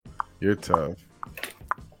You're tough.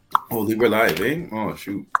 Oh, we're live, eh? Oh,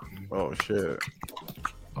 shoot. Oh shit.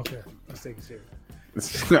 Okay, let's take it serious.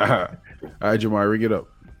 All right, Jamar, ring it up.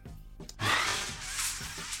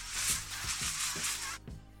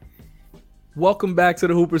 Welcome back to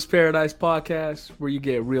the Hooper's Paradise podcast, where you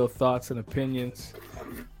get real thoughts and opinions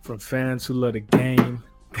from fans who love the game.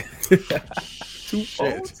 Two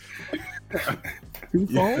phones? Two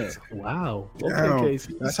phones? Wow. Okay, Damn,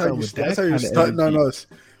 Casey. that's how you're kinda stunting on energy. us.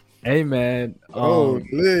 Hey, man.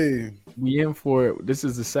 Holy. We in for it. This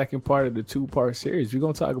is the second part of the two-part series. We're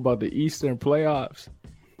going to talk about the Eastern playoffs.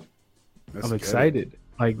 I'm excited.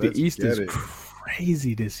 Like, Let's the East get is it.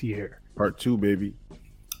 crazy this year. Part 2, baby.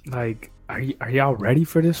 Like, are y'all ready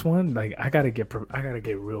for this one? Like, I gotta get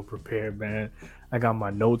real prepared, man. I got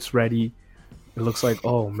my notes ready. It looks like,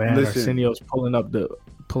 oh man, Listen. Arsenio's pulling up the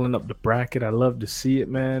bracket. I love to see it,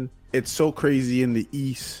 man. It's so crazy in the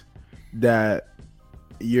East that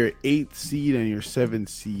your 8th seed and your 7th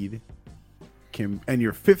seed and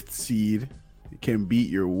your 5th seed can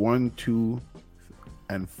beat your 1, 2,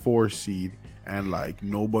 and 4 seed, and like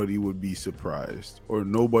nobody would be surprised, or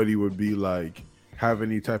nobody would be like have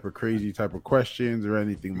any type of crazy type of questions or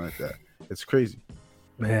anything like that. It's crazy.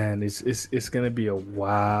 Man, it's gonna be a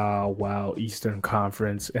wow Eastern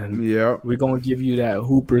Conference, and Yeah. we're gonna give you that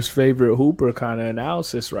Hooper's favorite Hooper kind of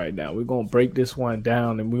analysis right now. We're gonna break this one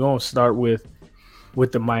down, and we're gonna start with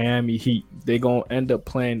the Miami Heat. They're gonna end up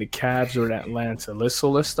playing the Cavs or Atlanta. Let's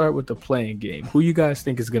start with the playing game. Who you guys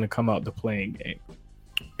think is gonna come out the playing game?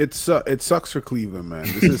 It sucks for Cleveland, man.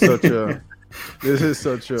 This is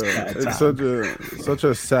such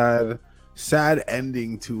a sad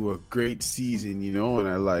ending to a great season, you know. And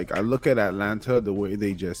I look at Atlanta, the way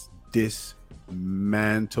they just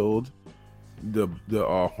dismantled the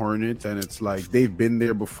Hornets, and it's like they've been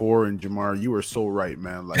there before. And Jamar, you were so right,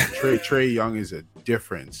 man. Like Trey Young is a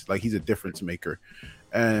difference. Like, he's a difference maker.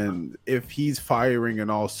 And if he's firing in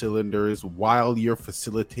all cylinders while you're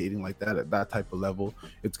facilitating like that at that type of level,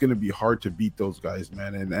 it's going to be hard to beat those guys,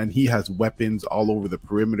 man. And he has weapons all over the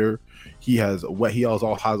perimeter. He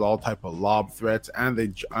also has all type of lob threats,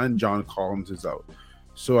 and John Collins is out.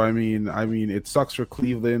 So I mean, it sucks for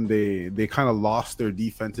Cleveland. They kind of lost their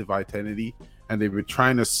defensive identity, and they've been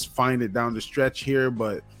trying to find it down the stretch here,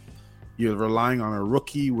 but you're relying on a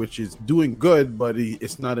rookie, which is doing good, but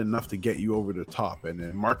it's not enough to get you over the top. And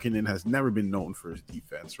then Markkanen has never been known for his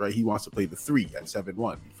defense, right? He wants to play the 3 at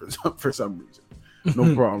 7-1 for some reason.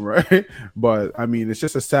 No problem, right? But I mean, it's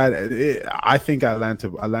just a sad. I think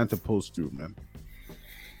Atlanta pulls through, man.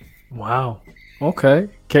 Wow. Okay,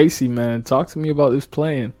 Casey, man, talk to me about this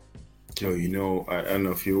playing. Yo, I don't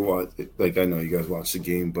know if you watch, like, I know you guys watch the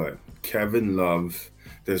game, but Kevin Love,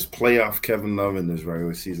 there's playoff Kevin Love, and there's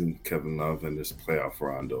regular season Kevin Love, and there's playoff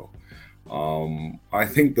Rondo. I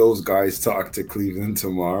think those guys talk to Cleveland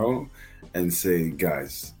tomorrow and say,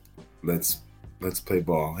 guys, let's play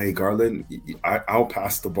ball. Hey, Garland, I'll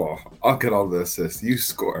pass the ball. I'll get all the assists. You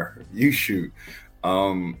score. You shoot.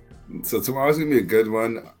 So tomorrow's going to be a good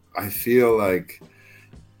one. I feel like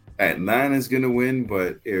Atlanta's going to win,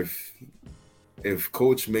 but if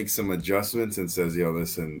coach makes some adjustments and says, yo,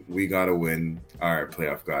 listen, we got to win. All right,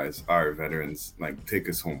 playoff guys, all right, veterans, like, take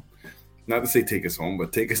us home. Not to say take us home,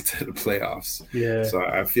 but take us to the playoffs. Yeah. So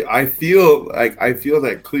I feel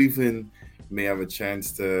that Cleveland may have a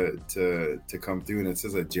chance to come through. And it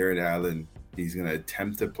says that Jared Allen, he's going to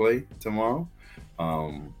attempt to play tomorrow.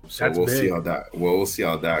 So we'll see how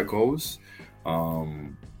that goes.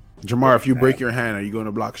 Jamar, if you break your hand, are you going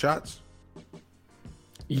to block shots?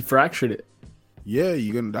 He fractured it. Yeah,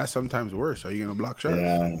 that's sometimes worse. Are you gonna block shots?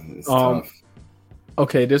 Yeah, it's tough.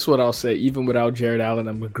 Okay, this is what I'll say. Even without Jared Allen,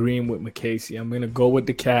 I'm agreeing with McCasey. I'm gonna go with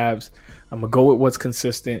the Cavs. I'm gonna go with what's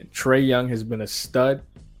consistent. Trey Young has been a stud,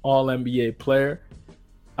 all NBA player.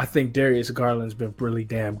 I think Darius Garland's been really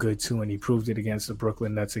damn good too, and he proved it against the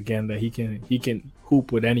Brooklyn Nets again that he can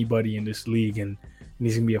hoop with anybody in this league, and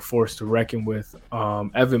he's gonna be a force to reckon with.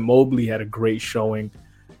 Evan Mobley had a great showing,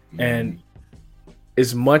 and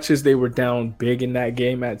as much as they were down big in that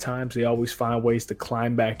game at times, they always find ways to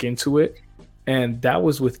climb back into it. And that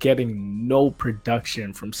was with getting no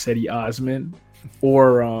production from Cedi Osman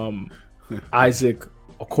or Isaac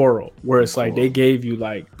Okoro, where it's like they gave you,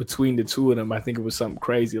 like, between the two of them, I think it was something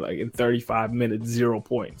crazy, like in 35 minutes, 0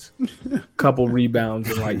 points, couple rebounds,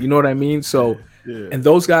 and, like, you know what I mean? So, and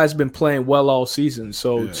those guys have been playing well all season.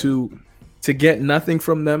 So to get nothing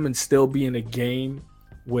from them and still be in a game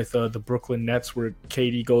with the Brooklyn Nets where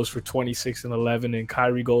KD goes for 26 and 11 and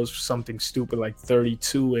Kyrie goes for something stupid like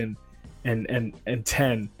 32 and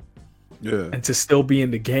 10, and to still be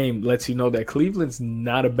in the game lets you know that Cleveland's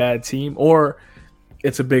not a bad team. Or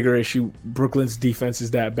it's a bigger issue. Brooklyn's defense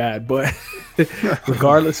is that bad. But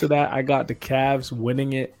regardless of that, I got the Cavs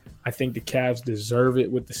winning it. I think the Cavs deserve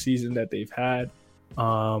it with the season that they've had.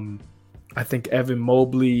 I think Evan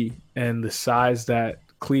Mobley and the size that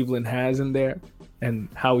Cleveland has in there and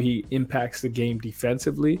how he impacts the game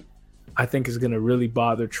defensively, I think is going to really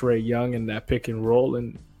bother Trae Young in that pick and roll,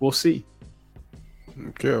 and we'll see.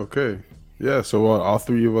 Okay. Yeah, so all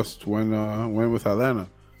three of us went with Atlanta.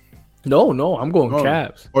 No, I'm going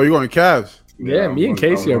Cavs. Oh, you're going Cavs? Yeah, me and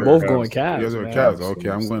Casey are both going Cavs. You guys are Cavs. Okay,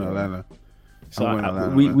 I'm going Atlanta. So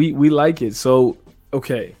we like it. So,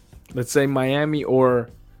 okay, let's say Miami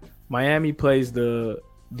plays the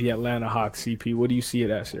Atlanta Hawks. CP, what do you see of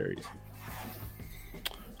that series?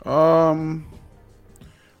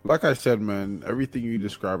 Like I said, man, everything you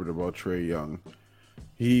described about Trae Young,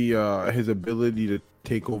 his ability to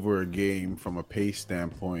take over a game from a pace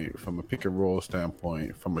standpoint, from a pick and roll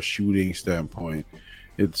standpoint, from a shooting standpoint,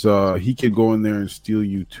 it's he could go in there and steal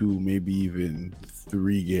you 2, maybe even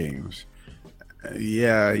 3 games.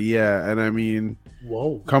 Yeah, and I mean,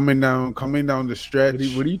 whoa, coming down the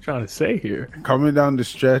stretch. What are you trying to say here? Coming down the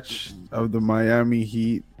stretch of the Miami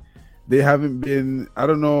Heat, they haven't been. I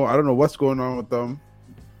don't know what's going on with them.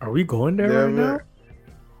 Are we going there right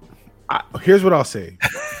now? Here's what I'll say.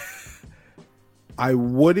 I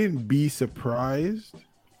wouldn't be surprised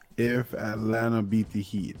if Atlanta beat the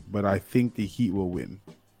Heat, but I think the Heat will win.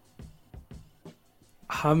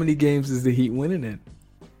 How many games is the Heat winning in?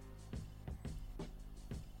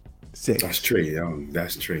 6. That's Trae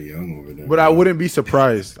Young over there. But I wouldn't be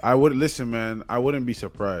surprised. I wouldn't be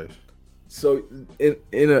surprised. So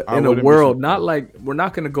in a world, not like we're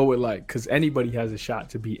not gonna go with like, because anybody has a shot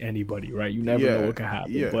to beat anybody, right? You never know what can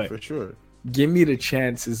happen. Yeah, but for sure. Give me the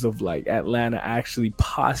chances of like Atlanta actually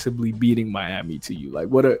possibly beating Miami to you. Like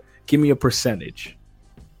give me a percentage.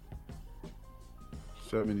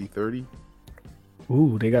 70-30.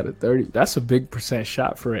 Ooh, they got a 30. That's a big percent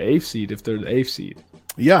shot for an 8th seed if they're the 8th seed.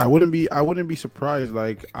 Yeah, I wouldn't be surprised.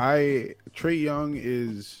 Like Trae Young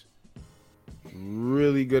is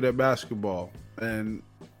really good at basketball, and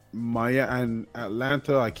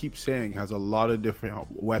Atlanta, I keep saying, has a lot of different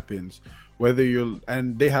weapons.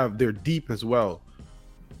 They're deep as well.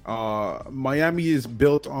 Miami is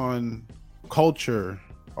built on culture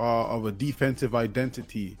of a defensive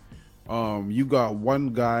identity. You got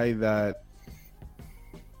one guy that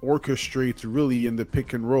orchestrates really in the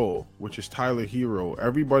pick and roll, which is Tyler Hero.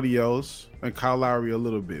 Everybody else, and Kyle Lowry a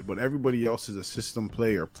little bit, but everybody else is a system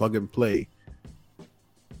player, plug and play.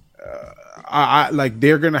 I like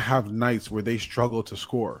they're gonna have nights where they struggle to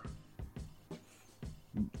score.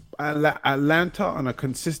 Atlanta on a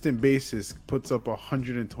consistent basis puts up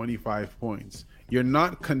 125 points. You're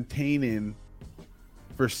not containing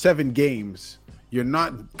for 7 games. You're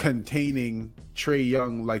not containing Trae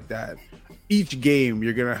Young like that. Each game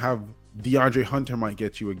you're gonna have DeAndre Hunter might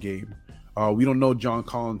get you a game. We don't know John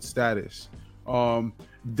Collins' status.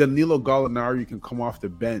 Danilo Gallinari can come off the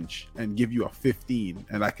bench and give you a 15,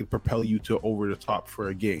 and I can propel you to over the top for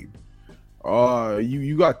a game.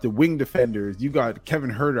 You got the wing defenders. You got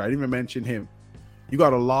Kevin Huerter. I didn't even mention him. You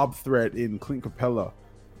got a lob threat in Clint Capella.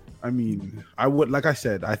 I mean, like I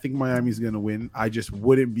said, I think Miami's gonna win. I just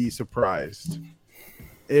wouldn't be surprised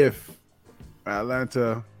if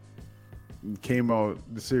Atlanta came out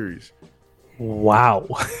the series. Wow.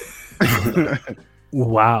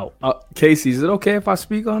 Wow. Casey, is it okay if I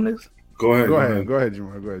speak on this? Go ahead,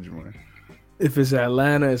 Jamar. If it's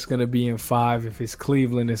Atlanta, it's going to be in 5. If it's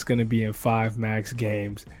Cleveland, it's going to be in 5 max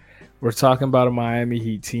games. We're talking about a Miami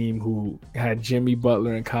Heat team who had Jimmy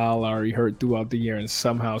Butler and Kyle Lowry hurt throughout the year and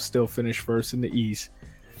somehow still finished first in the East.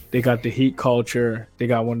 They got the Heat culture. They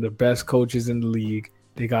got one of the best coaches in the league.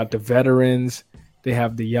 They got the veterans. They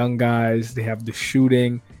have the young guys. They have the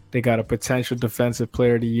shooting. They got a potential defensive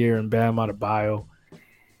player of the year in Bam Adebayo.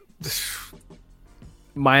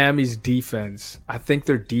 Miami's defense, I think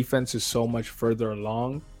their defense is so much further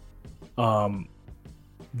along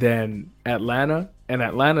than Atlanta. And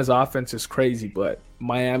Atlanta's offense is crazy, but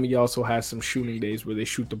Miami also has some shooting days where they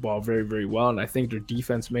shoot the ball very, very well. And I think their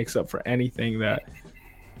defense makes up for anything that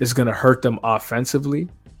is going to hurt them offensively.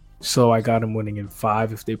 So I got them winning in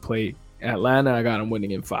 5 if they play Atlanta. I got them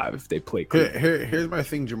winning in 5 if they play Cleveland. Here's my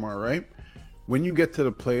thing, Jamar, right? When you get to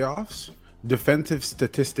the playoffs, defensive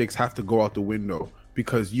statistics have to go out the window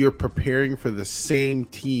because you're preparing for the same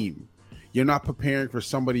team. You're not preparing for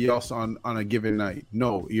somebody else on a given night.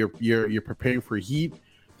 No, you're preparing for Heat.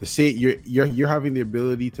 To say you're having the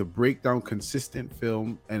ability to break down consistent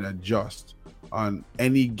film and adjust on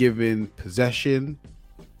any given possession,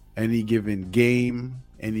 any given game,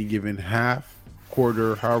 any given half,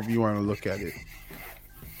 quarter, however you want to look at it.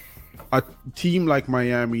 a team like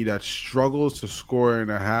Miami that struggles to score in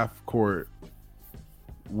a half court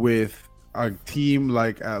with a team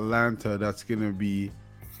like Atlanta that's going to be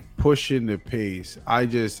pushing the pace.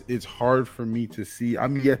 It's hard for me to see.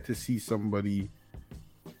 I'm yet to see somebody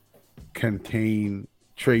contain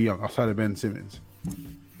Trae Young outside of Ben Simmons.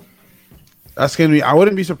 That's going to be, I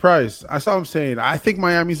wouldn't be surprised. That's all I'm saying. I think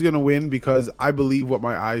Miami's going to win because I believe what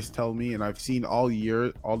my eyes tell me, and I've seen all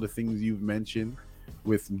year, all the things you've mentioned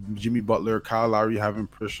with Jimmy Butler, Kyle Lowry having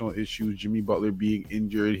personal issues, Jimmy Butler being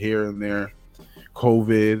injured here and there,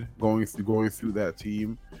 COVID going through that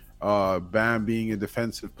team, Bam being a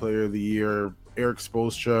defensive player of the year, Eric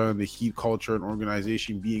Spoelstra and the Heat culture and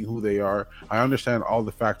organization being who they are. I understand all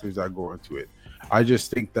the factors that go into it. I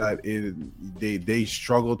just think that they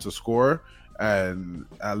struggle to score, and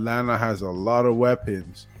Atlanta has a lot of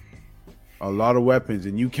weapons,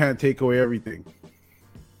 and you can't take away everything.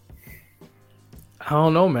 I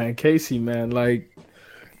don't know, man. Casey, man, like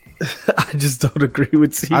I just don't agree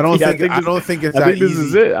with CP. I don't think it's that easy. This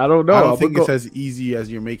is it. I don't know. I don't think it's as easy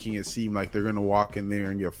as you're making it seem. Like they're gonna walk in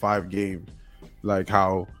there and get 5 games, like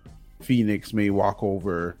how Phoenix may walk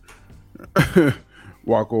over. Who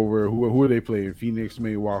are they playing? Phoenix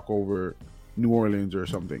may walk over New Orleans or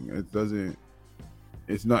something.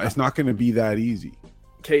 It's not going to be that easy.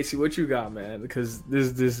 Casey, what you got, man? Because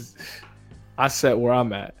this I set where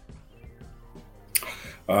I'm at.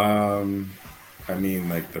 I mean,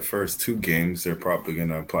 like the first 2 games, they're probably going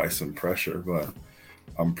to apply some pressure, but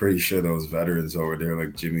I'm pretty sure those veterans over there,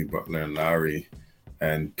 like Jimmy Butler and Lowry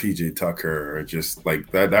and PJ Tucker, are just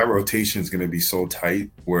like that rotation is going to be so tight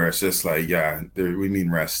where it's just like, yeah, we mean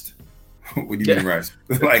rest. What do you mean rest?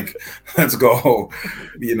 Like, let's go,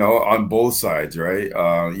 on both sides, right?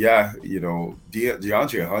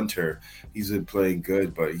 DeAndre Hunter, he's been playing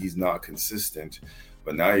good, but he's not consistent.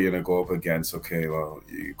 But now you're going to go up against, okay, well,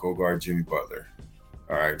 you go guard Jimmy Butler.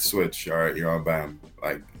 All right, switch. All right, you're on Bam.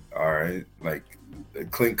 Like, all right, like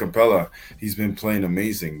Clint Capella, he's been playing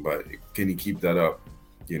amazing, but can he keep that up?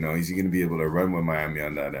 Is he going to be able to run with Miami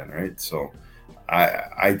on that end, right? So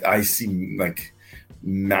I see like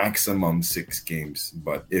maximum 6 games,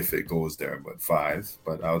 but if it goes there, but 5.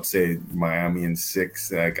 But I would say Miami in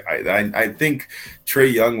 6. Like I think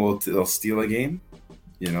Trae Young will steal a game.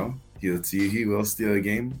 He will steal a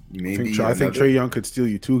game. Maybe I think Trae Young could steal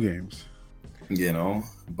you 2 games.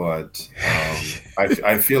 But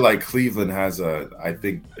I feel like Cleveland I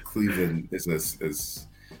think Cleveland is as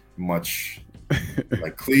much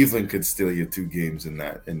like Cleveland could steal you 2 games in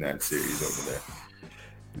that series over there.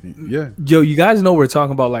 Yeah. Yo, you guys know we're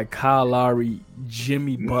talking about like Kyle Lowry,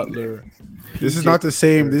 Jimmy Butler. This is not the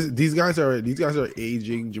same. These guys are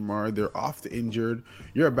aging, Jamar. They're oft injured.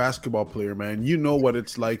 You're a basketball player, man. You know what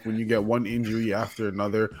it's like when you get one injury after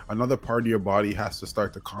another. Another part of your body has to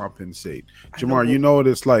start to compensate. Jamar, you know what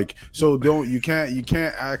it's like. So you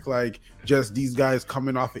can't act like just these guys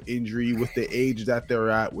coming off an injury with the age that they're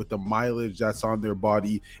at, with the mileage that's on their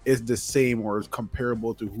body, is the same or is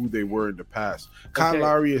comparable to who they were in the past. Kyle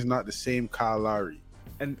Lowry is not the same Kyle Lowry.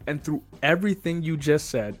 And through everything you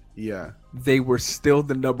just said, yeah, they were still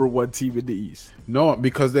the number 1 team in the East. No,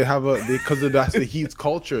 because that's the Heat's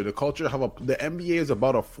culture. The NBA is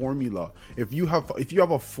about a formula. If you have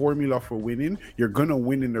a formula for winning, you're gonna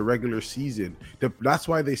win in the regular season. That's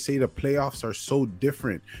why they say the playoffs are so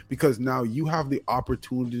different, because now you have the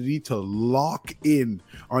opportunity to lock in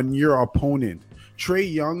on your opponent.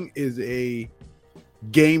 Trae Young is a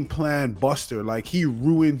game plan buster. Like, he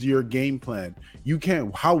ruins your game plan.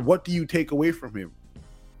 What do you take away from him?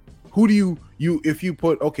 Who do you if you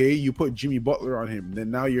put Jimmy Butler on him, then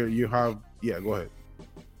now you have go ahead.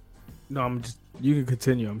 No, you can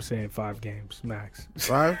continue. I'm saying 5 games max.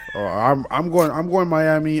 5? Oh, I'm going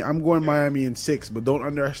Miami. I'm going Miami in 6, but don't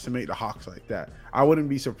underestimate the Hawks like that. I wouldn't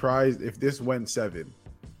be surprised if this went 7.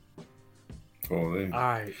 All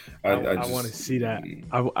right, I want to see that.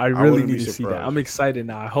 I really need to see that. I'm excited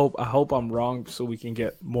now. I hope I'm wrong so we can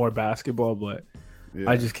get more basketball, but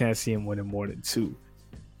I just can't see him winning more than 2.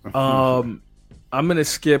 I'm gonna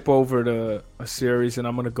skip over to a series and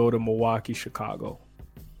I'm gonna go to Milwaukee, Chicago.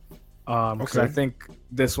 Because I think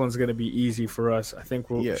this one's gonna be easy for us. I think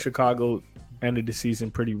Chicago ended the season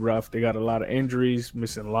pretty rough. They got a lot of injuries,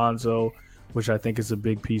 missing Lonzo, which I think is a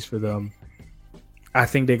big piece for them. I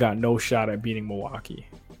think they got no shot at beating Milwaukee.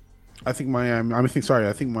 I think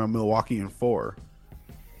I think my Milwaukee in 4.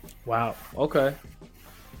 Wow. Okay.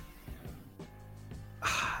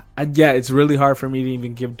 It's really hard for me to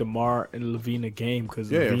even give DeMar and LaVine a game because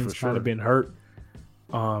LaVine's kind of been hurt.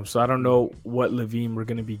 So I don't know what LaVine we're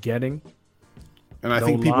going to be getting. And I No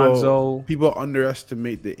think Lonzo. people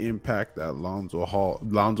underestimate the impact that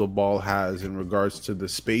Lonzo Ball has in regards to the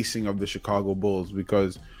spacing of the Chicago Bulls,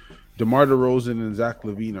 because DeMar DeRozan and Zach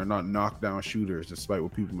LaVine are not knockdown shooters, despite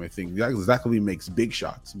what people may think. Zach LaVine makes big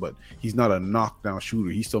shots, but he's not a knockdown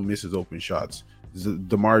shooter. He still misses open shots.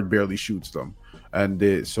 DeMar barely shoots them.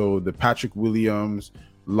 And so the Patrick Williams,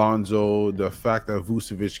 Lonzo, the fact that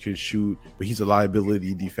Vucevic can shoot, but he's a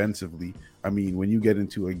liability defensively. I mean, when you get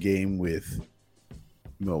into a game with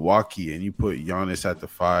Milwaukee and you put Giannis at the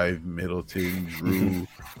 5, Middleton, Drew,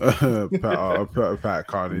 Pat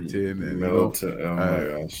Connaughton, and Middleton, oh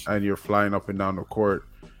my gosh, and you're flying up and down the court,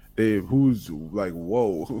 who's like,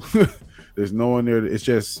 whoa, there's no one there. It's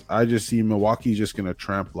just, I just see Milwaukee's just gonna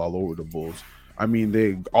trample all over the Bulls. I mean,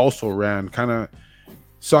 they also ran kind of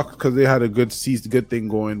sucked because they had a good thing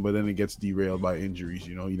going, but then it gets derailed by injuries.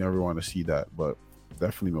 You never want to see that, but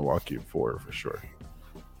definitely Milwaukee at 4 for sure.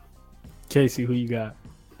 Casey, who you got?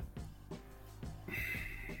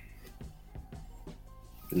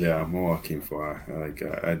 Yeah, Milwaukee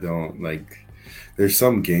 4. I don't like. There's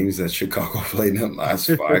some games that Chicago played in the last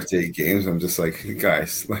 5 to 8 games. I'm just like,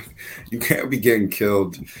 guys, like, you can't be getting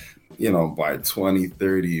killed, by 20,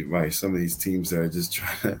 30 by some of these teams that are just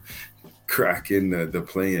trying to crack in the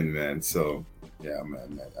play-in, man. So yeah,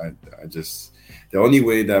 man, I just, the only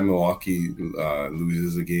way that Milwaukee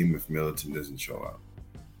loses a game if Middleton doesn't show up.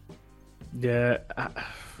 Yeah,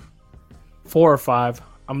 4 or 5.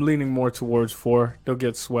 I'm leaning more towards 4. They'll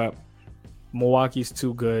get swept. Milwaukee's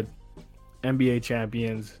too good. NBA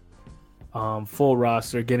champions. Full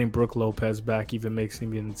roster. Getting Brook Lopez back even makes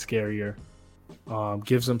him even scarier.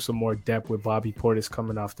 Gives them some more depth with Bobby Portis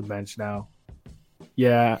coming off the bench now.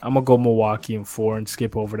 Yeah, I'm going to go Milwaukee in 4 and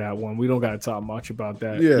skip over that one. We don't got to talk much about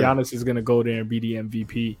that. Yeah. Giannis is going to go there and be the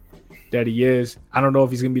MVP that he is. I don't know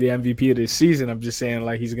if he's going to be the MVP of this season. I'm just saying,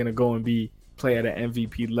 like, he's going to go and play at an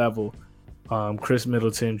MVP level. Chris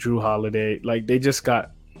Middleton, Drew Holiday, like, they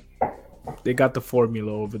got the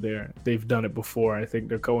formula over there. They've done it before. I think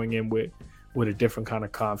they're going in with a different kind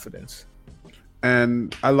of confidence.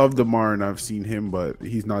 And I love DeMar, and I've seen him, but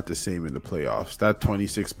he's not the same in the playoffs. That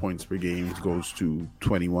 26 points per game goes to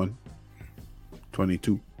 21,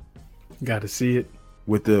 22. Got to see it.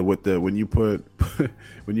 With the when you put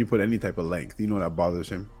any type of length, that bothers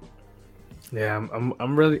him. Yeah,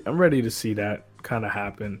 I'm ready to see that kind of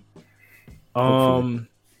happen. Hopefully.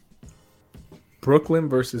 Brooklyn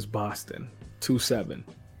versus Boston, 2-7.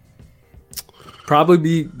 Probably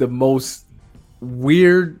be the most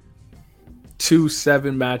weird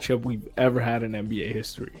 2-7 matchup we've ever had in NBA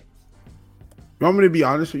history. You want me to be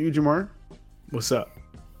honest with you, Jamar? What's up?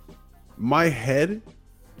 My head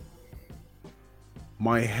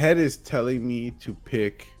is telling me to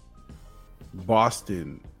pick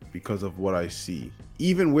Boston because of what I see,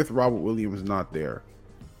 even with Robert Williams not there.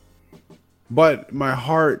 But my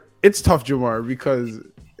heart, it's tough, Jamar, because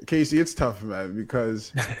Casey, it's tough, man,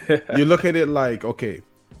 because you look at it like, okay,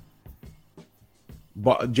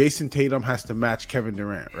 but Jason Tatum has to match Kevin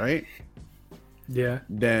Durant, right? Yeah.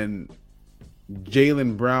 Then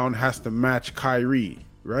Jaylen Brown has to match Kyrie,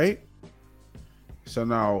 right? So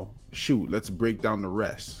now, shoot, let's break down the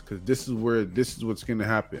rest, because this is what's going to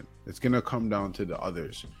happen. It's going to come down to the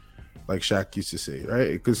others, like Shaq used to say,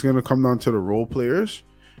 right? It's going to come down to the role players.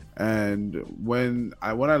 And when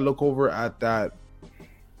I look over at that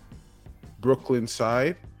Brooklyn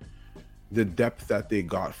side, the depth that they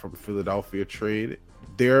got from Philadelphia trade,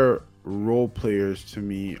 their role players to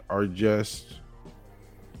me are just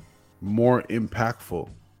more impactful.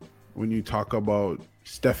 When you talk about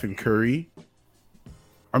Stephen Curry,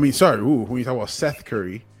 when you talk about Seth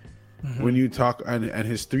Curry, when you talk and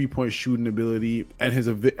his 3-point shooting ability and his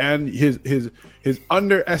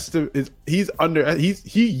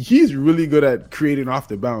he's really good at creating off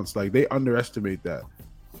the bounce. Like, they underestimate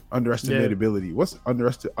ability. What's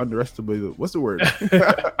underestimate? What's the word?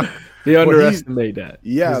 They underestimate that.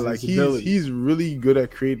 Yeah, like he's really good at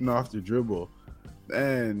creating off the dribble,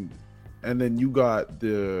 and then you got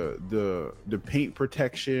the paint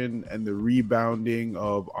protection and the rebounding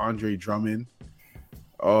of Andre Drummond.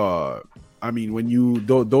 When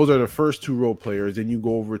those are the first 2 role players, then you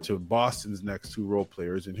go over to Boston's next 2 role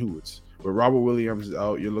players, and with Robert Williams is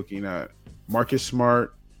out, you're looking at Marcus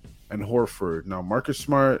Smart and Horford. Now, Marcus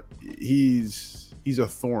Smart, he's a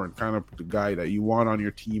thorn, kind of the guy that you want on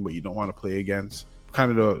your team, but you don't want to play against.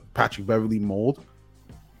 Kind of the Patrick Beverley mold.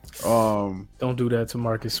 Don't do that to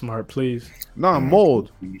Marcus Smart, please. Nah,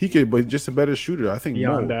 mold. He could, but just a better shooter. I think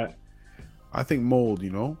beyond mold. That. I think mold.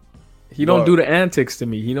 He don't do the antics to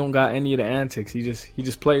me. He don't got any of the antics. He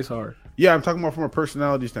just plays hard. Yeah, I'm talking about from a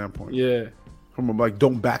personality standpoint. Yeah. From like,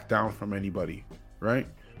 don't back down from anybody. right?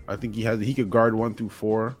 I think he could guard 1 through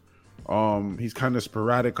 4. He's kind of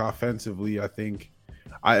sporadic offensively. I think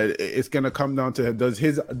it's gonna come down to, does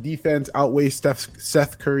his defense outweigh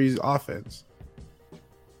Seth Curry's offense?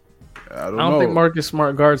 I don't think Marcus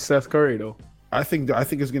Smart guards Seth Curry though. I think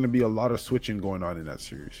it's gonna be a lot of switching going on in that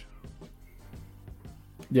series.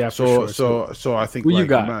 Yeah, so for sure. So I think who you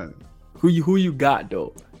got? Man, who you got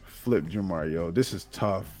though? Flip Jamar, yo. This is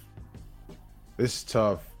tough.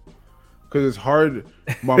 Because it's hard.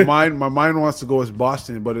 My mind wants to go as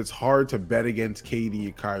Boston, but it's hard to bet against KD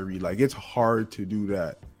and Kyrie. Like, it's hard to do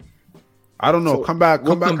that. I don't know. So come back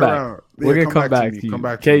around. We're gonna come back to you. Come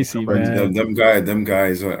back, Casey, man. Them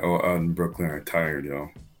guys on Brooklyn are tired, yo.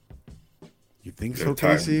 You think so,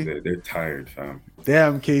 Casey? They're tired, fam.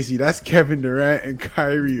 Damn, Casey, that's Kevin Durant and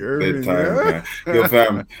Kyrie Irving. They're tired, man. Yo,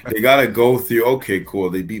 fam, they gotta go through. Okay,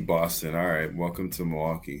 cool. They beat Boston. All right, welcome to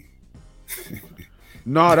Milwaukee.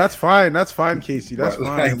 No, that's fine. That's fine, Casey. That's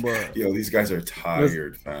fine. But yo, these guys are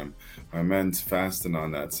tired, fam. My man's fasting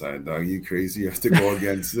on that side, dog. You crazy? You have to go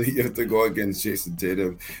against Jason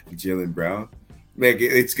Tatum and Jaylen Brown. Man,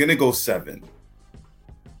 it's gonna go 7.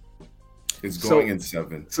 It's going in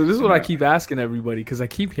 7. So this is what I keep asking everybody, because I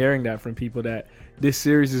keep hearing that from people, that this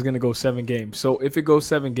series is going to go 7 games. So if it goes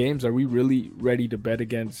 7 games, are we really ready to bet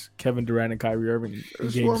against Kevin Durant and Kyrie Irving in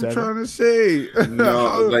That's game what I'm 7? trying to say.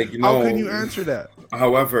 No, how can you answer that?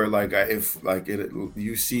 However,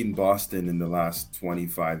 you've seen Boston in the last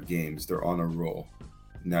 25 games, they're on a roll.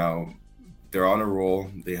 Now, they're on a roll.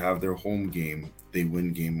 They have their home game. They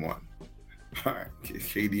win game 1. All right,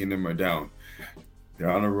 KD and them are down. They're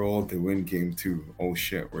on a roll. They win game 2. Oh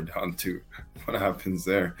shit, we're down 2. What happens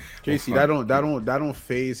there? Casey, that don't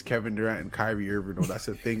phase Kevin Durant and Kyrie Irving. Though. That's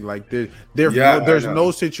the thing. Like there's no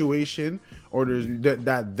situation, or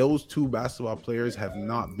that those two basketball players have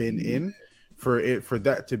not been in for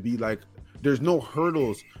that to be like. There's no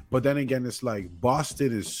hurdles. But then again, it's like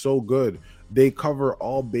Boston is so good. They cover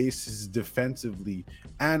all bases defensively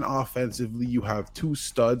and offensively. You have 2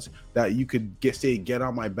 studs that you could get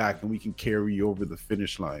on my back and we can carry you over the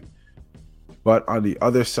finish line. But on the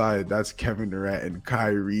other side, that's Kevin Durant and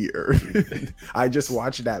Kyrie Irving. I just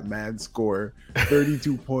watched that man score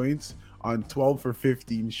 32 points on 12 for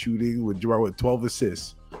 15 shooting with 12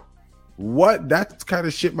 assists. What? That's kind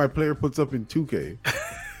of shit my player puts up in 2K.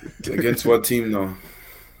 Against what team though?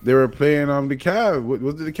 They were playing the Cavs.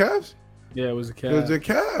 Was it the Cavs? Yeah, it was the Cavs. It was the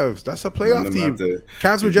Cavs. That's a playoff team.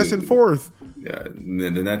 Cavs were just in 4th. Yeah,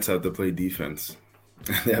 the Nets have to play defense.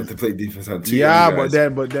 They have to play defense on 2. Yeah,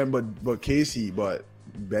 but Casey,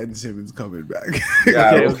 Ben Simmons coming back.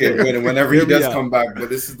 Yeah, okay. Whenever he does come back, but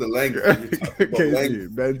this is the length. Casey,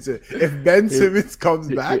 if Ben Simmons comes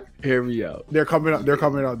back, hear me out. They're coming out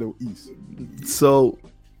the East. So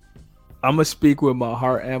I'm gonna speak with my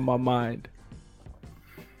heart and my mind.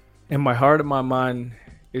 And my heart and my mind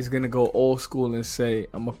is gonna go old school and say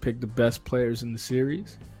I'm gonna pick the best players in the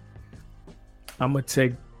series. I'm gonna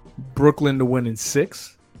take Brooklyn to win in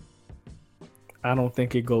 6. I don't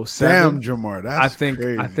think it goes 7. Damn, Jamar, that's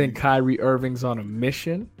crazy. I think Kyrie Irving's on a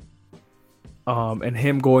mission. And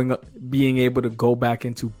him being able to go back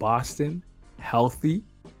into Boston healthy.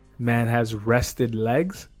 Man has rested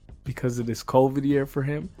legs because of this COVID year for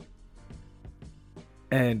him.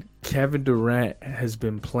 And Kevin Durant has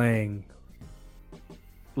been playing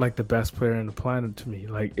like the best player on the planet to me.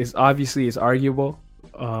 Like, it's arguable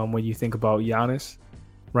when you think about Giannis.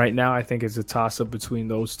 Right now, I think it's a toss-up between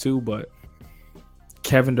those two, but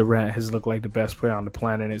Kevin Durant has looked like the best player on the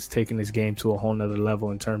planet, and it's taken his game to a whole nother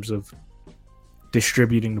level in terms of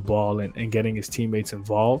distributing the ball and getting his teammates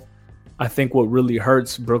involved. I think what really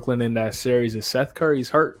hurts Brooklyn in that series is Seth Curry's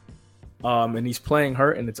hurt, and he's playing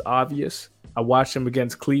hurt, and it's obvious. I watched him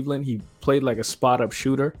against Cleveland. He played like a spot-up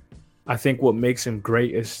shooter. I think what makes him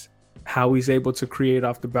great is how he's able to create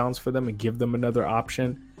off the bounce for them and give them another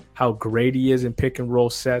option, how great he is in pick-and-roll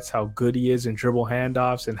sets, how good he is in dribble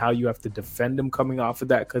handoffs, and how you have to defend him coming off of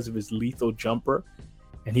that because of his lethal jumper.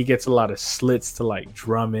 And he gets a lot of slits to like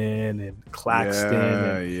Drummond and Claxton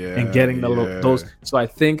and getting those. So I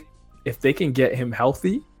think if they can get him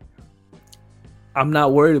healthy, I'm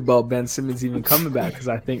not worried about Ben Simmons even coming back because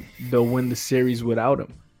I think they'll win the series without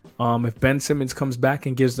him. If Ben Simmons comes back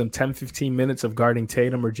and gives them 10, 15 minutes of guarding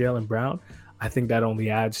Tatum or Jaylen Brown, I think that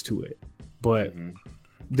only adds to it. But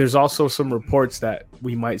there's also some reports that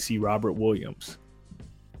we might see Robert Williams.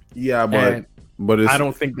 Yeah, but I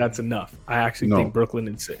don't think that's enough. I actually think Brooklyn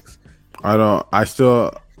in 6. I'm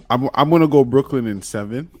gonna go Brooklyn in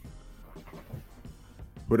 7.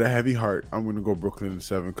 With a heavy heart, I'm gonna go Brooklyn in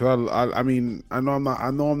 7. Cause I mean, I know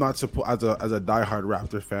I'm not supposed as a diehard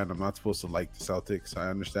Raptor fan. I'm not supposed to like the Celtics. I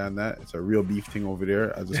understand that it's a real beef thing over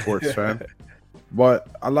there as a sports fan. But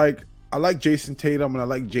I like Jason Tatum and I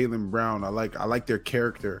like Jaylen Brown. I like their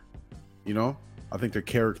character. You know, I think they're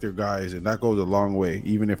character guys, and that goes a long way,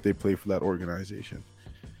 even if they play for that organization.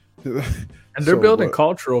 And they're building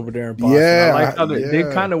culture over there in Boston. Yeah, I like how they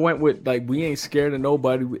kind of went with like, we ain't scared of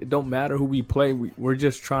nobody. It don't matter who we play. We're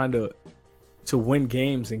just trying to win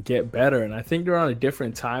games and get better. And I think they're on a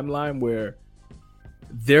different timeline where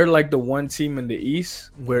they're like the one team in the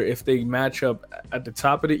East where if they match up at the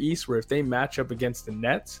top of the East, where if they match up against the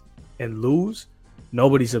Nets and lose,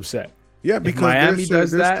 nobody's upset. Yeah, because Miami they're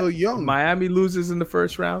does that. Still young. Miami loses in the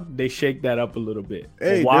first round, they shake that up a little bit.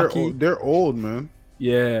 Hey, Milwaukee, they're old, man.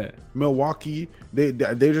 Yeah, Milwaukee, they're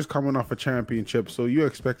just coming off a championship, so you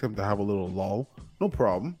expect them to have a little lull. No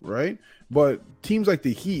problem, right? But teams like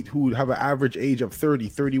the Heat, who have an average age of 30,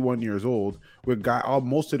 31 years old, with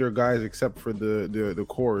most of their guys except for the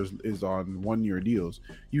core is on 1-year deals.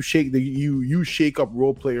 You shake up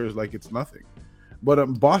role players like it's nothing. But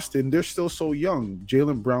Boston, they're still so young.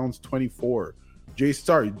 Jaylen Brown's 24,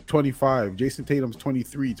 25. Jason Tatum's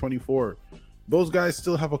 23, 24. Those guys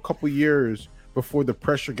still have a couple years before the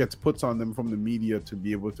pressure gets put on them from the media to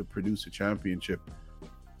be able to produce a championship.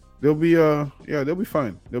 They'll be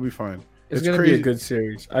fine. They'll be fine. It's gonna be a good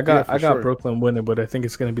series. I got Brooklyn winning, but I think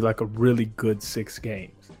it's gonna be like a really good 6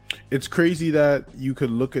 games. It's crazy that you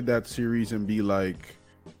could look at that series and be like,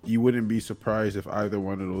 you wouldn't be surprised if either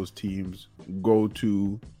one of those teams go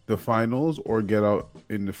to the finals or get out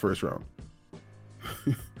in the first round.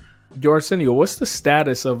 Arsenio, what's the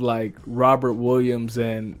status of like Robert Williams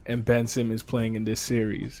and Ben Simmons playing in this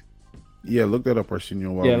series? Yeah, look that up,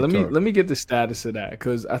 Arsenio. Yeah, let me get the status of that,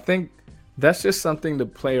 because I think that's just something to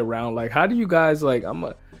play around. Like, how do you guys like?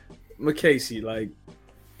 McCasey, like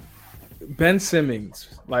Ben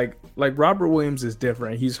Simmons, like Robert Williams is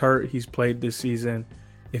different. He's hurt. He's played this season.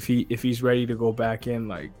 If he's ready to go back in,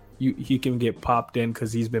 like he can get popped in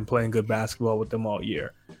because he's been playing good basketball with them all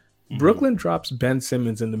year. Brooklyn drops Ben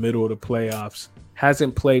Simmons in the middle of the playoffs.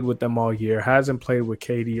 Hasn't played with them all year. Hasn't played with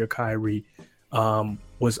KD or Kyrie.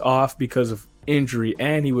 Was off because of injury,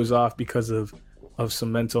 and he was off because of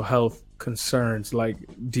some mental health concerns. Like,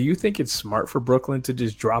 do you think it's smart for Brooklyn to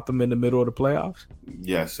just drop him in the middle of the playoffs?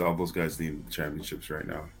 Yes, all those guys need championships right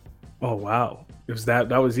now. Oh wow, that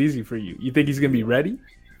was easy for you. You think he's gonna be ready?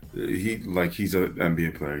 He's an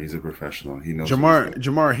NBA player. He's a professional. He knows.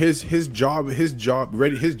 Jamar, his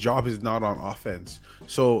job is not on offense.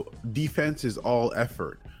 So defense is all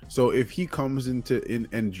effort. So if he comes and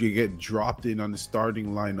you get dropped in on the starting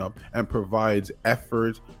lineup and provides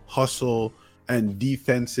effort, hustle, and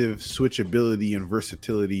defensive switchability and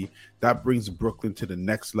versatility, that brings Brooklyn to the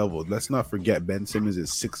next level. Let's not forget Ben Simmons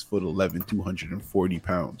is 6'11", 240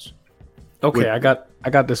 pounds. Okay, I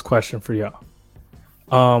got this question for y'all.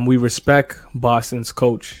 We respect Boston's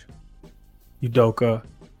coach, Udoka,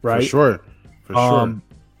 right? For sure.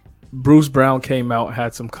 Bruce Brown came out,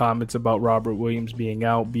 had some comments about Robert Williams being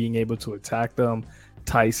out, being able to attack them.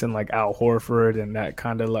 Tyson, like Al Horford, and that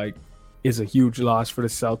kind of like is a huge loss for the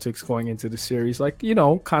Celtics going into the series. Like, you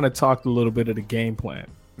know, kind of talked a little bit of the game plan.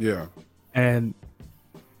 Yeah. And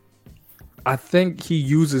I think he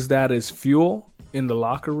uses that as fuel in the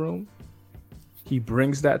locker room. He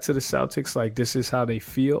brings that to the Celtics, like, this is how they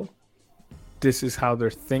feel. This is how they're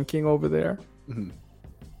thinking over there. Mm-hmm.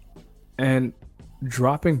 And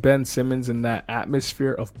dropping Ben Simmons in that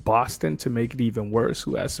atmosphere of Boston to make it even worse,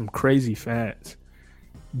 who has some crazy fans.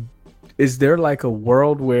 Is there like a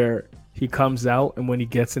world where he comes out and when he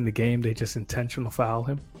gets in the game, they just intentional foul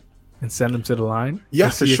him and send him to the line? Yeah,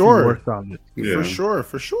 for sure. Yeah.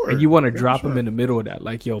 For sure. And you want to drop him in the middle of that.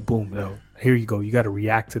 Like, yo, boom, yo, here you go. You got to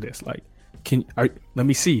react to this. Like, let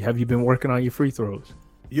me see. Have you been working on your free throws?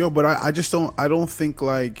 Yo, but I don't think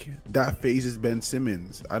like that phases Ben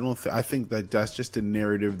Simmons. I think that's just the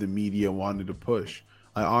narrative the media wanted to push.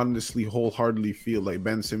 I honestly wholeheartedly feel like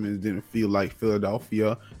Ben Simmons didn't feel like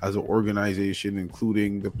Philadelphia as an organization,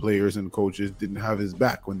 including the players and coaches, didn't have his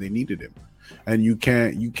back when they needed him. And you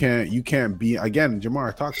can't be, again, Jamar,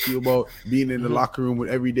 I talked to you about being in the locker room with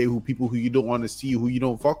every day people who you don't want to see, who you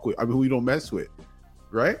don't fuck with, who you don't mess with,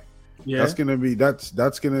 right? Yeah, that's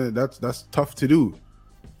tough to do.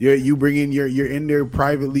 You bring in you're in there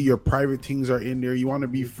privately. Your private things are in there. You want to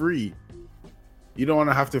be free. You don't want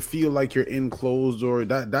to have to feel like you're enclosed, or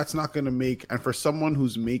that's not going to make. And for someone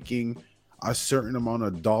who's making a certain amount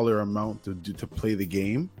of dollar amount to play the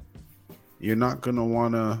game, you're not going to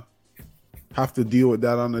want to have to deal with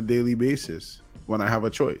that on a daily basis when I have a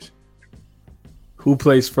choice. Who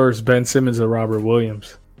plays first, Ben Simmons or Robert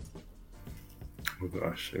Williams? Oh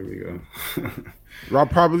gosh, here we go.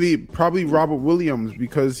 Probably Robert Williams,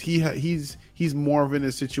 because he's more of in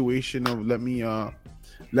a situation of let me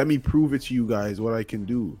prove it to you guys what I can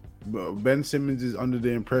do. Ben Simmons is under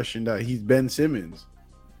the impression that he's Ben Simmons,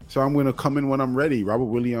 so I'm gonna come in when I'm ready. Robert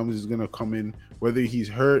Williams is gonna come in whether he's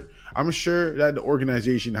hurt. I'm sure that the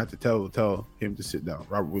organization had to tell him to sit down.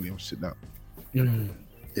 Robert Williams, sit down.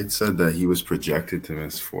 It said that he was projected to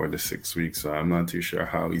miss 4 to 6 weeks, so I'm not too sure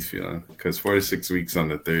how he's feeling. Because 4 to 6 weeks on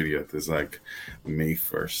the 30th is like May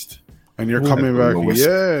 1st, and you're coming back,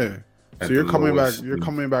 yeah. So you're coming back. lowest. You're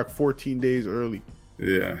coming back 14 days early.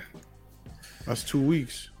 Yeah, That's 2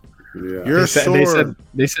 weeks. yeah. You're sore.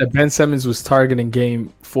 They said Ben Simmons was targeting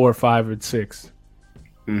game 4, 5, and 6.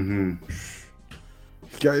 Mm-hmm.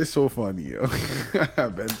 Guy is so funny, yo.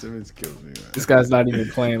 Ben Simmons kills me, man. This guy's not even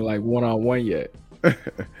playing like 1-on-1 yet,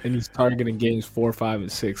 and he's targeting games 4, 5,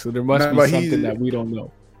 and 6. So there must be something that we don't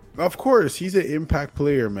know. Of course, he's an impact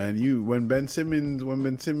player, man. When Ben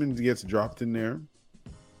Simmons gets dropped in there,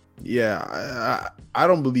 yeah, I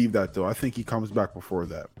don't believe that though. I think he comes back before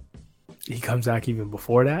that. He comes back even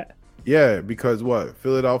before that. Yeah, because what?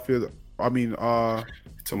 Philadelphia. I mean,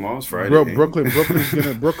 Tomorrow's Friday.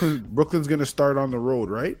 Brooklyn's gonna start on the road,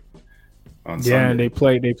 right? On Yeah, and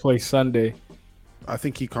Sunday. they play Sunday. I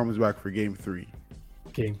think he comes back for game 3.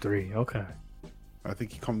 Game 3. Okay. I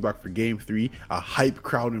think he comes back for game 3. A hype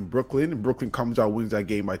crowd in Brooklyn. And Brooklyn comes out, wins that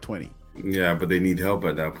game by 20. Yeah, but they need help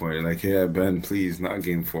at that point. Like, yeah, Ben, please, not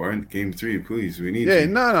game 4, game 3, please. We need. Yeah, you.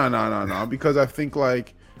 no. Because I think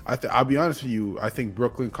I'll be honest with you. I think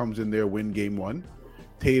Brooklyn comes in there, win game 1.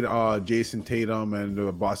 Jason Tatum and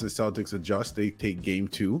the Boston Celtics adjust. They take game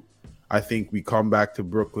 2. I think we come back to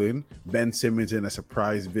Brooklyn. Ben Simmons in a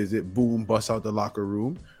surprise visit. Boom, bust out the locker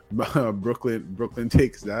room. Brooklyn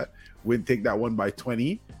takes that. Take that one by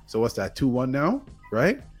 20. So what's that? 2-1 now,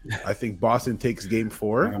 right? I think Boston takes game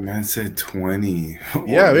 4. My man said 20.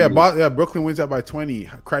 Brooklyn wins that by 20.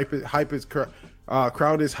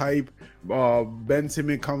 Crowd is hype. Ben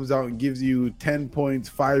Simmons comes out and gives you 10 points,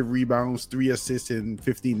 5 rebounds, 3 assists in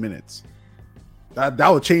 15 minutes. That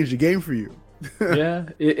will change the game for you. Yeah,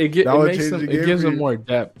 it gives them more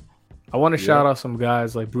depth. I want to shout out some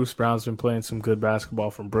guys like Bruce Brown's been playing some good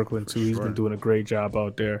basketball from Brooklyn too. He's been doing a great job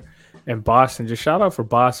out there. And Boston, just shout out for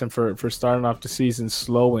Boston for starting off the season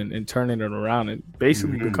slow and turning it around and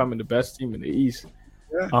basically becoming the best team in the East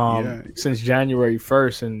since January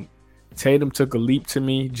 1st. And Tatum took a leap to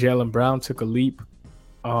me. Jaylen Brown took a leap.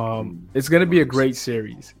 It's going to be a great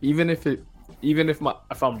series. Even if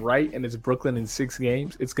I'm right and it's Brooklyn in 6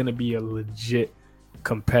 games, it's going to be a legit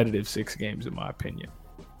competitive 6 games in my opinion.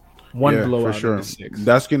 One blowout for sure. In 6.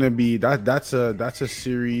 That's going to be that's a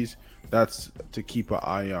series that's to keep an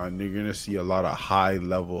eye on. You're going to see a lot of high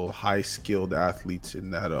level, high skilled athletes in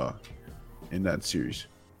that series.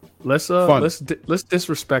 Let's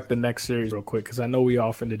disrespect the next series real quick because I know we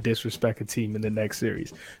often to disrespect a team in the next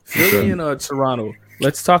series. Philly and Toronto.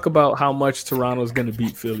 Let's talk about how much Toronto is going to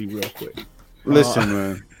beat Philly real quick. Listen,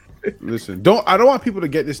 man. Listen. I don't want people to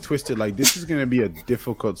get this twisted. Like this is going to be a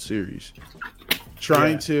difficult series.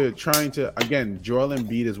 Trying to again, Joel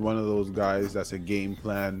Embiid is one of those guys that's a game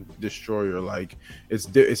plan destroyer. Like it's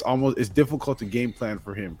difficult to game plan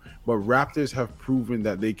for him. But Raptors have proven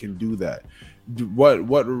that they can do that. What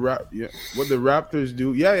the Raptors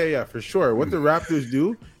do, for sure. What the Raptors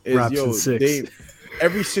do is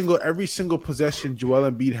every single possession Joel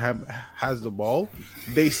Embiid has the ball,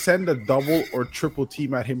 they send a double or triple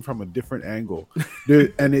team at him from a different angle,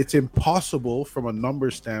 and it's impossible from a number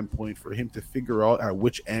standpoint for him to figure out at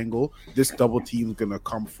which angle this double team is gonna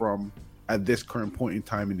come from at this current point in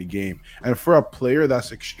time in the game. And for a player,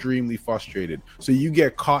 that's extremely frustrated. So you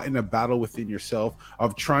get caught in a battle within yourself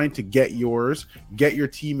of trying to get your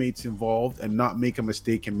teammates involved and not make a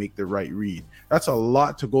mistake and make the right read. That's a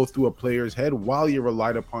lot to go through a player's head while you're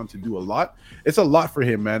relied upon to do a lot. It's a lot for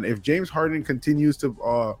him, man. If James Harden continues to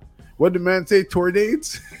what did the man say, tour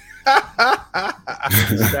dates?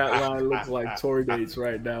 Stat line looks like tour dates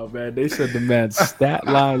right now, man. They said the man's stat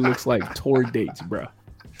line looks like tour dates, bro.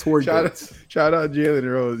 Shout out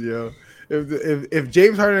Jalen Rose, yo. If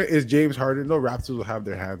James Harden is James Harden, no Raptors will have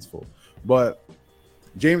their hands full. But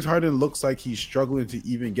James Harden looks like he's struggling to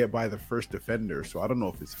even get by the first defender. So I don't know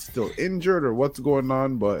if it's still injured or what's going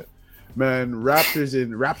on. But man, Raptors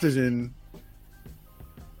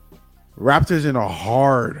in a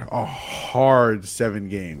hard 7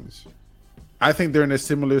 games. I think they're in a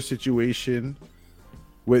similar situation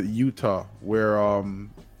with Utah where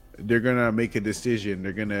they're gonna make a decision.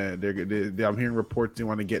 I'm hearing reports they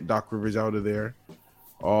want to get Doc Rivers out of there.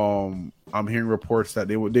 I'm hearing reports that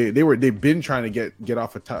they've been trying to get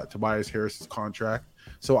off of Tobias Harris's contract.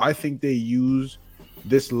 So I think they use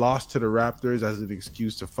this loss to the Raptors as an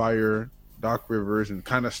excuse to fire Doc Rivers and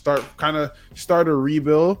kind of start a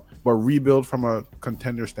rebuild, but rebuild from a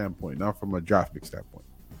contender standpoint, not from a draft pick standpoint.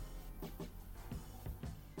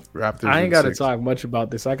 Raptors. I ain't got to talk much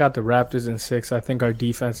about this. I got the Raptors in 6. I think our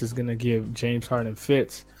defense is gonna give James Harden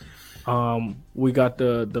fits. We got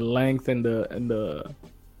the length and the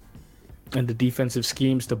defensive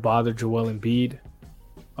schemes to bother Joel Embiid.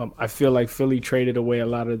 I feel like Philly traded away a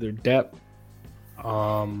lot of their depth.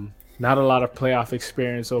 Not a lot of playoff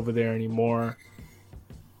experience over there anymore.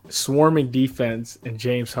 Swarming defense and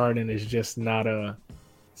James Harden is just not a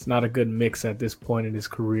good mix at this point in his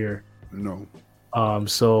career. No.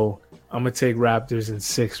 So I'm gonna take Raptors in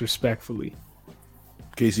 6 respectfully.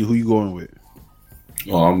 Casey, who you going with?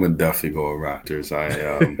 Well, I'm gonna definitely go with Raptors.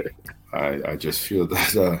 I just feel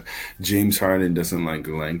that James Harden doesn't like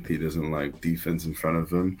length. He doesn't like defense in front of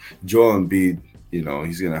him. Joel Embiid,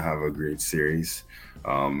 he's gonna have a great series.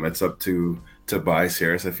 It's up to Tobias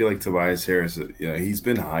Harris. I feel like Tobias Harris, he's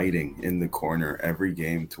been hiding in the corner every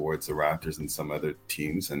game towards the Raptors and some other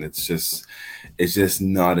teams, and it's just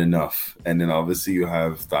not enough. And then obviously you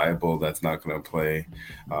have Thibault that's not going to play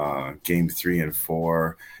game 3 and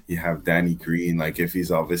 4. You have Danny Green. Like, if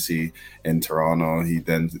he's obviously in Toronto, he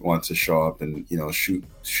then wants to show up and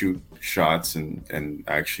shoot shots and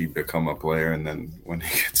actually become a player. And then when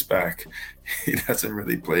he gets back, he doesn't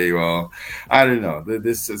really play well. I don't know.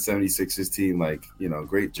 This 76ers team,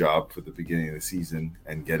 great job for the beginning of the season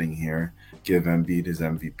and getting here. Give Embiid his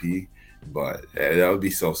MVP. But that would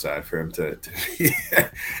be so sad for him to be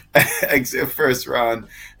exit first round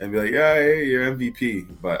and be like, yeah, hey, you're MVP.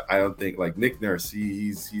 But I don't think, Nick Nurse,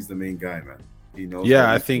 he's the main guy, man. He knows.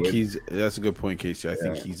 Yeah, I think that's a good point, Casey. I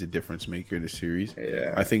think he's a difference maker in the series.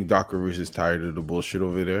 Yeah. I think Doc Rivers is tired of the bullshit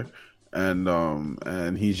over there.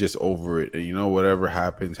 And he's just over it. And whatever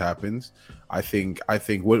happens. I think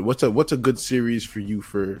what's a good series for you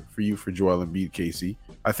for Joel Embiid, Casey?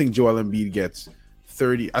 I think Joel Embiid gets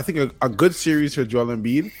 30. I think a good series for Joel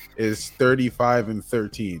Embiid is 35 and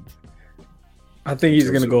 13. I think he's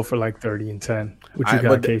gonna go for 30 and 10. What you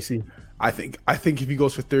got, Casey? I think if he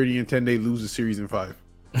goes for 30 and 10, they lose the series in 5.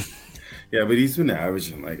 Yeah, but he's been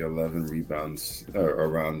averaging 11 rebounds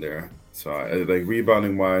around there. So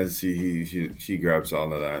rebounding wise, he grabs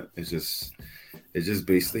all of that. It's just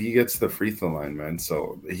basically he gets the free throw line, man.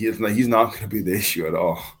 So he's not going to be the issue at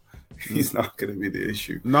all. He's not going to be the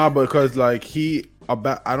issue. No, because Joel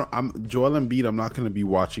Embiid, I'm not going to be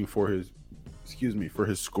watching for his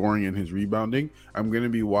scoring and his rebounding. I'm going to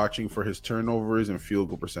be watching for his turnovers and field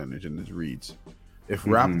goal percentage and his reads. If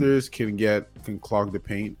Raptors can clog the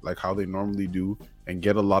paint like how they normally do and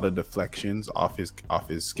get a lot of deflections off his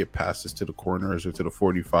skip passes to the corners or to the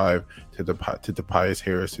 45 to Tobias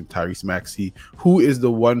Harris and Tyrese Maxey, who is the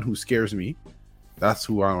one who scares me. That's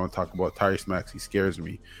who I want to talk about. Tyrese Maxey scares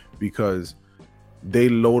me because they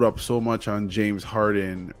load up so much on James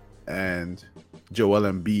Harden and Joel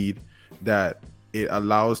Embiid that it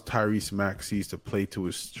allows Tyrese Maxey to play to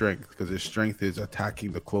his strength, because his strength is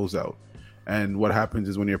attacking the closeout. And what happens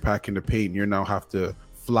is when you're packing the paint, you now have to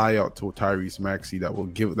fly out to Tyrese Maxey that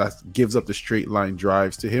gives up the straight line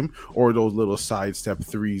drives to him or those little sidestep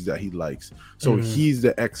threes that he likes. So he's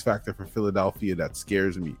the X factor for Philadelphia that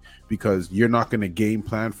scares me, because you're not going to game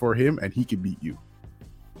plan for him and he can beat you.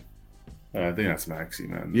 I think that's Maxey,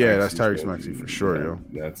 man. Yeah, that's Tyrese Maxey for sure, yo.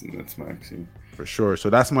 That's Maxey for sure. So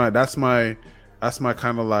that's my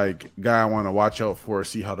kind of guy I want to watch out for.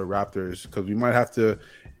 See how the Raptors, because we might have to.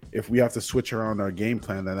 If we have to switch around our game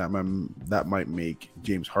plan, then that might make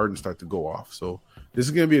James Harden start to go off. So this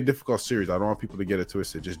is going to be a difficult series. I don't want people to get it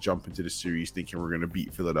twisted. Just jump into the series thinking we're going to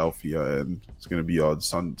beat Philadelphia and it's going to be all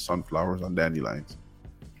sunflowers on dandelions.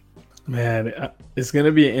 Man, it's going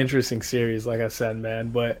to be an interesting series, like I said, man.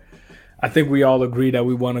 But I think we all agree that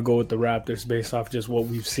we want to go with the Raptors based off just what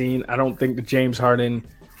we've seen. I don't think the James Harden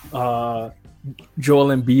Joel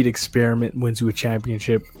Embiid experiment wins you a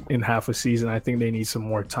championship in half a season. I think they need some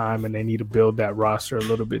more time and they need to build that roster a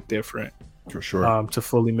little bit different for sure to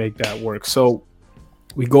fully make that work. So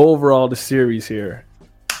we go over all the series here.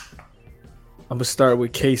 I'm gonna start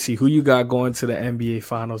with Casey. Who you got going to the NBA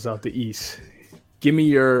Finals out the East? Give me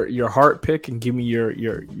your heart pick and give me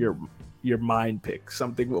your mind pick.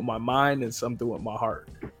 Something with my mind and something with my heart.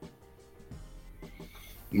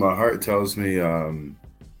 My heart tells me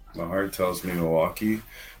Milwaukee,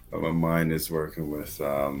 but my mind is working with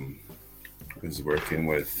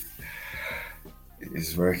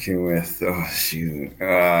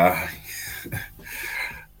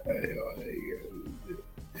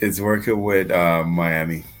It's working with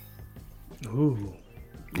Miami. Ooh.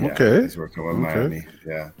 Yeah, Okay. It's working with Miami.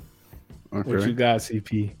 Yeah. What you Okay. got,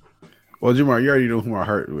 CP? Well, Jamar, you already know who I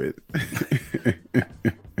heart with.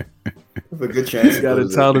 Have a good chance. You gotta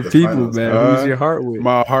tell the people, man. Who's your heart with?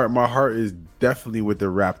 My heart is definitely with the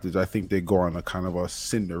Raptors. I think they go on a kind of a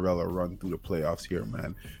Cinderella run through the playoffs here,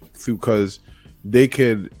 man. Because they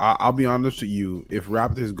could. I'll be honest with you. If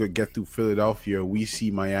Raptors get through Philadelphia, we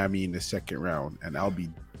see Miami in the second round, and I'll be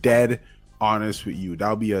dead honest with you.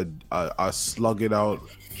 That'll be a slug it out,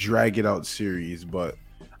 drag it out series. But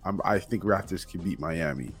I think Raptors can beat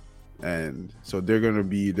Miami, and so they're gonna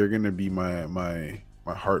be my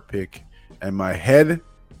heart pick. And my head,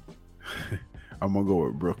 I'm gonna go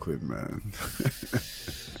with Brooklyn, man.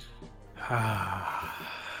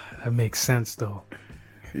 That makes sense, though.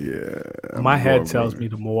 Yeah. My head tells me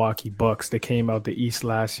the Milwaukee Bucks. They came out the East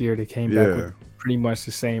last year. They came back with pretty much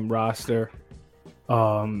the same roster.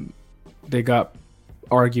 They got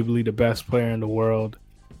arguably the best player in the world.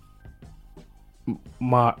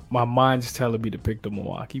 My mind's telling me to pick the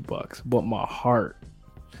Milwaukee Bucks, but my heart's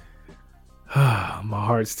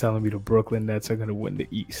telling me the Brooklyn Nets are going to win the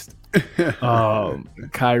East.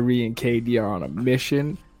 Kyrie and KD are on a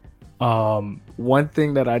mission. One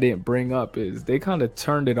thing that I didn't bring up is they kind of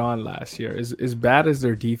turned it on last year. As bad as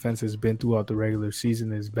their defense has been throughout the regular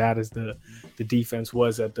season, as bad as the defense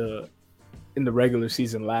was in the regular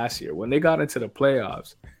season last year, when they got into the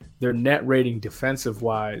playoffs, their net rating defensive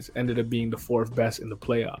wise ended up being the fourth best in the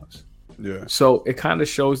playoffs. Yeah. So it kind of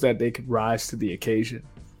shows that they could rise to the occasion.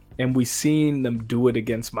 And we've seen them do it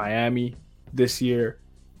against Miami this year,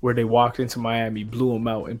 where they walked into Miami, blew them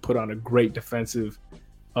out, and put on a great defensive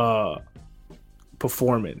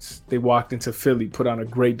performance. They walked into Philly, put on a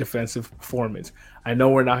great defensive performance. I know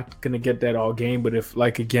we're not going to get that all game, but if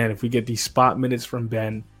we get these spot minutes from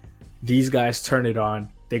Ben, these guys turn it on.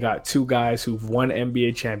 They got two guys who've won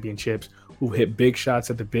NBA championships, who hit big shots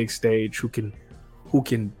at the big stage, who can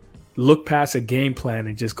look past a game plan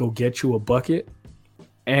and just go get you a bucket.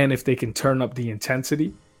 And if they can turn up the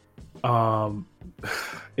intensity,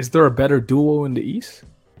 is there a better duo in the East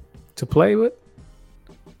to play with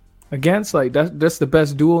against? Like that's the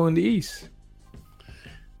best duo in the East.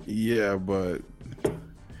 Yeah, but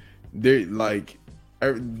they're like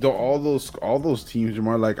all those teams,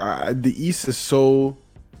 Jamar. Like the East is so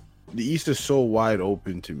wide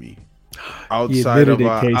open to me. Outside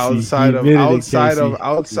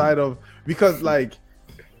of because like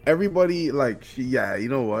everybody, like, yeah, you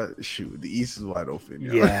know what? Shoot, the East is wide open.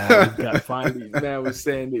 Yeah, we got finally. Man was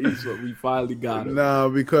saying the East, but we finally got it. No,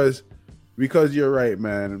 because you're right,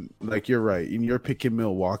 man. Like, you're right. And you're picking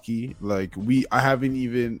Milwaukee. Like, I've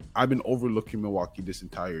been overlooking Milwaukee this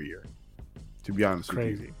entire year, to be honest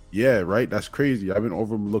with you. Yeah, right? That's crazy. I've been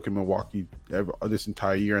overlooking Milwaukee this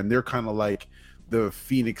entire year, and they're kind of like the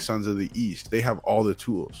Phoenix Suns of the East. They have all the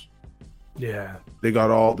tools. Yeah, they got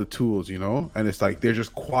all the tools, you know, and it's like they're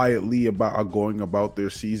just quietly going about their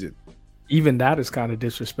season. Even that is kind of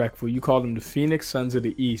disrespectful. You call them the Phoenix Suns of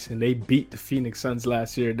the East, and they beat the Phoenix Suns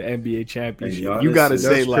last year in the NBA championship. You got to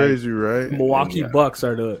say, like, crazy, right? Milwaukee Bucks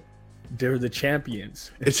they're the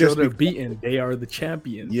champions. It's just they're beaten. They are the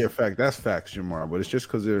champions. Yeah, that's facts, Jamar. But it's just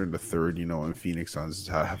because they're in the third, you know, and Phoenix Suns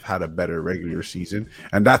have had a better regular season,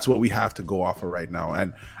 and that's what we have to go off of right now.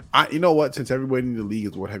 And you know what? Since everybody in the league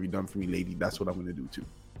is "What have you done for me, lady?" That's what I'm going to do too.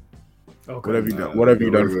 Okay. What have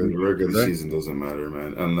you done for me? Regular season doesn't matter,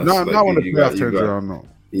 man. Unless not when the playoff turns around. No.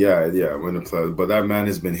 Yeah, when the playoff. But that man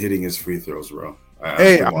has been hitting his free throws, bro.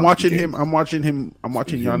 I'm watching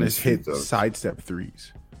Giannis hit sidestep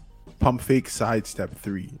threes. Pump fake sidestep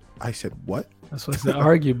three. I said, what? That's what I said.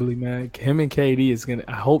 Arguably, man, him and KD is gonna.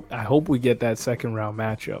 I hope we get that second round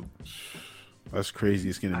matchup. That's crazy.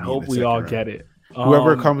 It's gonna. I hope we all get it.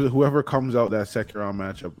 Whoever comes out that second round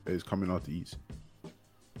matchup is coming out the East.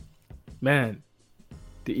 Man,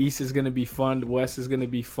 the East is gonna be fun. The West is gonna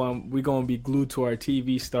be fun. We're gonna be glued to our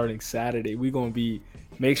TV starting Saturday. We're gonna be.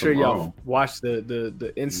 Make sure y'all watch the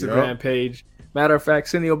Instagram page. Matter of fact,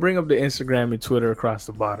 Cindy, bring up the Instagram and Twitter across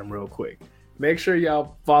the bottom real quick. Make sure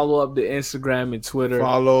y'all follow up the Instagram and Twitter.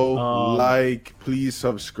 Follow, like, please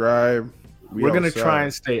subscribe. We're going to try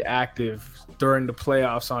and stay active during the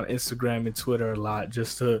playoffs on Instagram and Twitter a lot,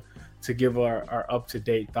 just to give our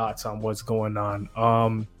up-to-date thoughts on what's going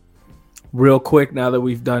on. Real quick, now that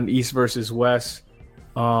we've done East versus West,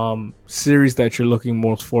 series that you're looking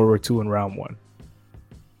most forward to in round one.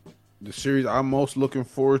 The series I'm most looking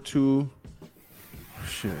forward to.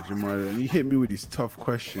 Shit, Jamar, you hit me with these tough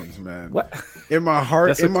questions, man. What? In my heart,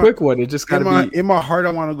 that's a quick one. It just gotta be. In my heart,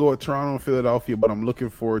 I want to go with Toronto and Philadelphia, but I'm looking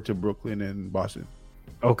forward to Brooklyn and Boston.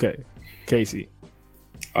 Okay, Casey.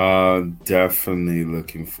 Definitely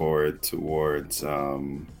looking forward towards.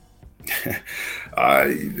 I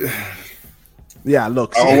Yeah,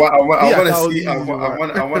 look. I want to that was see. easy,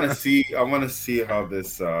 Jamar. I want to see. I want to see how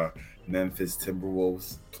this Memphis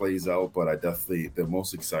Timberwolves plays out. But I definitely the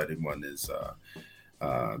most exciting one is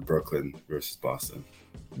Brooklyn versus Boston.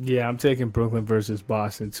 Yeah, I'm taking Brooklyn versus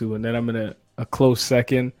Boston too, and then I'm gonna a close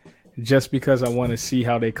second, just because I want to see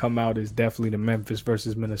how they come out. Is definitely the Memphis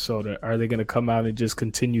versus Minnesota. Are they gonna come out and just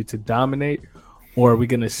continue to dominate, or are we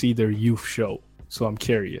gonna see their youth show? So I'm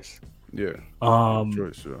curious. Yeah.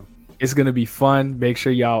 Sure. It's gonna be fun. Make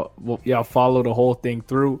sure y'all follow the whole thing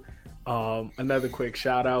through. Another quick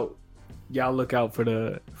shout out. Y'all look out for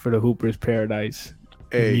the Hoopers Paradise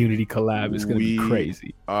community collab. It's gonna be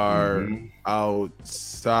crazy. Are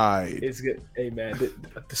outside. It's good. Hey man,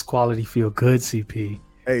 this quality feel good, CP.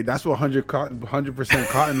 Hey, that's what 100%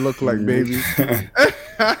 cotton look like, baby.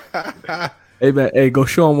 Hey man, hey, go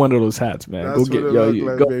show him one of those hats, man. That's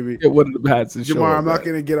Go baby. Get one of the hats and show Jamar, him, I'm not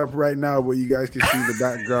gonna get up right now, but you guys can see the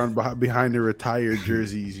background behind the retired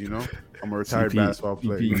jerseys. You know, I'm a retired basketball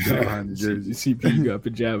player. Behind the jerseys. CP, you got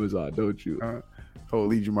pajamas on, don't you?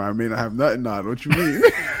 Holy Jamar, I may not have nothing on. What you mean?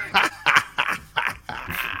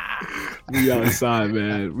 We outside,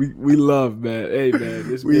 man. We love, man. Hey, man,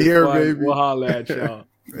 this we here, fun. baby. We'll holla at y'all.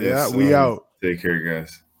 Yeah, we out. Take care,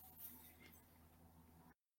 guys.